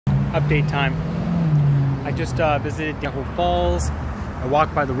update time. I just visited Idaho Falls. I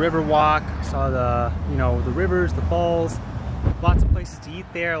walked by the river walk, saw the, the rivers, the falls. Lots of places to eat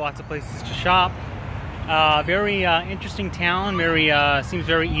there, lots of places to shop. Very interesting town, seems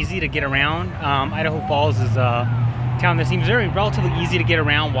very easy to get around. Idaho Falls is a town that seems relatively easy to get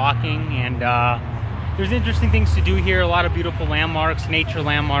around walking, and there's interesting things to do here, a lot of beautiful landmarks, nature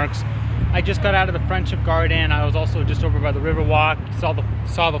landmarks. I just got out of the Friendship Garden. I was also just over by the river walk, saw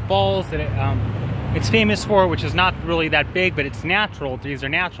the falls that it's famous for, which is not really that big, but it's natural. These are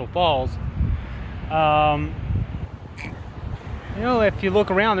natural falls. If you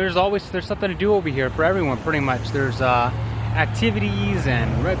look around, there's something to do over here for everyone, pretty much. There's activities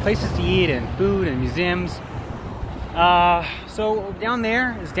and places to eat and food and museums. So down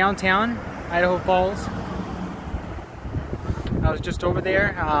there is downtown Idaho Falls. I was just over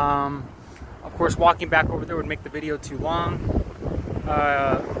there. Of course, walking back over there would make the video too long.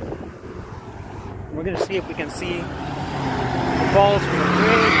 We're gonna see if we can see the falls from the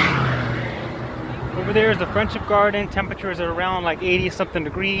bridge. Over there is the Friendship Garden. Temperatures are around like 80-something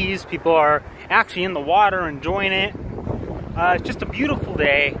degrees. People are actually in the water enjoying it. It's just a beautiful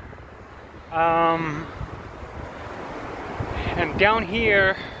day. And down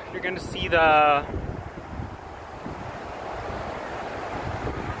here, you're gonna see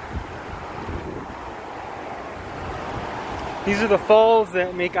these are the falls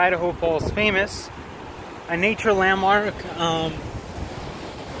that make Idaho Falls famous. A nature landmark.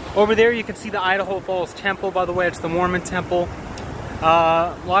 Over there you can see the Idaho Falls Temple, by the way. It's the Mormon temple.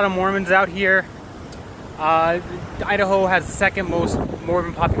 A lot of Mormons out here. Idaho has the second most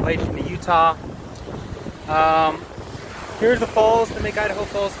Mormon population to Utah. Here's the falls that make Idaho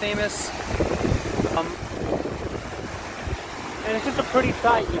Falls famous. And it's just a pretty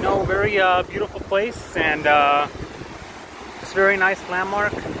sight, very beautiful place, and just very nice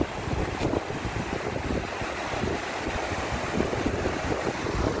landmark.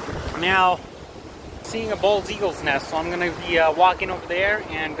 Now, seeing a bald eagle's nest, so I'm going to be walking over there,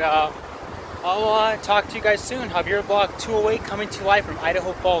 and I'll talk to you guys soon. Javier Block 208 coming to you live from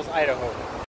Idaho Falls, Idaho.